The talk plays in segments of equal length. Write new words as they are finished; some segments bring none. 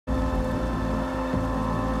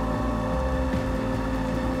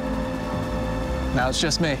Now it's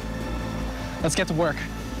just me. Let's get to work.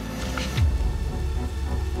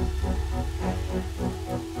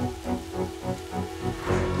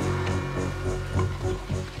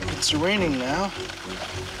 It's raining now.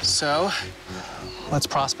 So, let's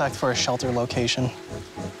prospect for a shelter location.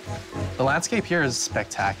 The landscape here is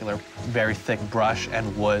spectacular. Very thick brush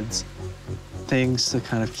and woods. Things to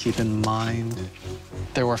kind of keep in mind.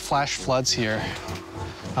 There were flash floods here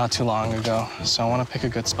not too long ago, so I want to pick a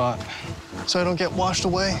good spot so I don't get washed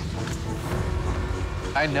away.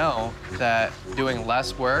 I know that doing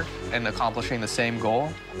less work and accomplishing the same goal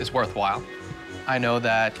is worthwhile. I know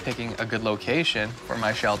that picking a good location for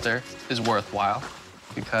my shelter is worthwhile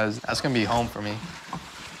because that's going to be home for me.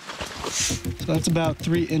 So that's about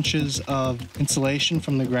 3 inches of insulation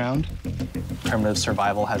from the ground. Primitive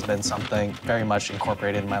survival has been something very much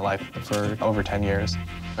incorporated in my life for over 10 years.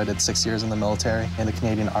 I did 6 years in the military in the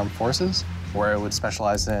Canadian Armed Forces, where I would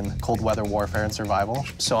specialize in cold weather warfare and survival.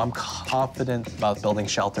 So I'm confident about building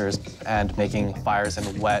shelters and making fires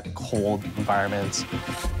in wet, cold environments.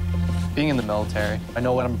 Being in the military, I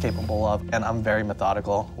know what I'm capable of, and I'm very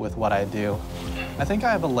methodical with what I do. I think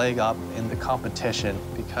I have a leg up in the competition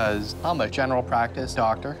because I'm a general practice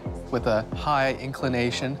doctor with a high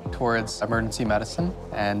inclination towards emergency medicine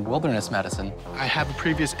and wilderness medicine. I have a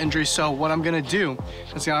previous injury, so what I'm gonna do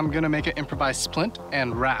is I'm gonna make an improvised splint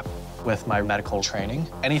and wrap. With my medical training,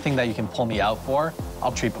 anything that you can pull me out for,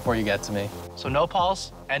 I'll treat before you get to me. So no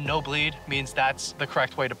pulse and no bleed means that's the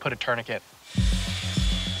correct way to put a tourniquet.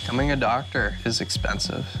 Becoming a doctor is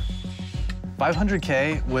expensive.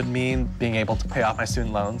 $500K would mean being able to pay off my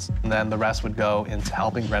student loans, and then the rest would go into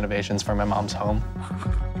helping renovations for my mom's home.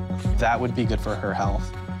 That would be good for her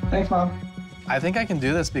health. Thanks, Mom. I think I can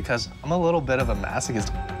do this because I'm a little bit of a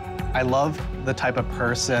masochist. I love the type of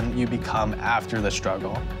person you become after the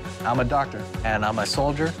struggle. I'm a doctor, and I'm a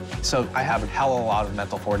soldier, so I have a hell of a lot of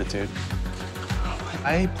mental fortitude.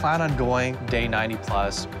 I plan on going day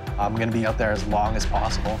 90+. I'm gonna be out there as long as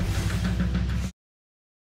possible.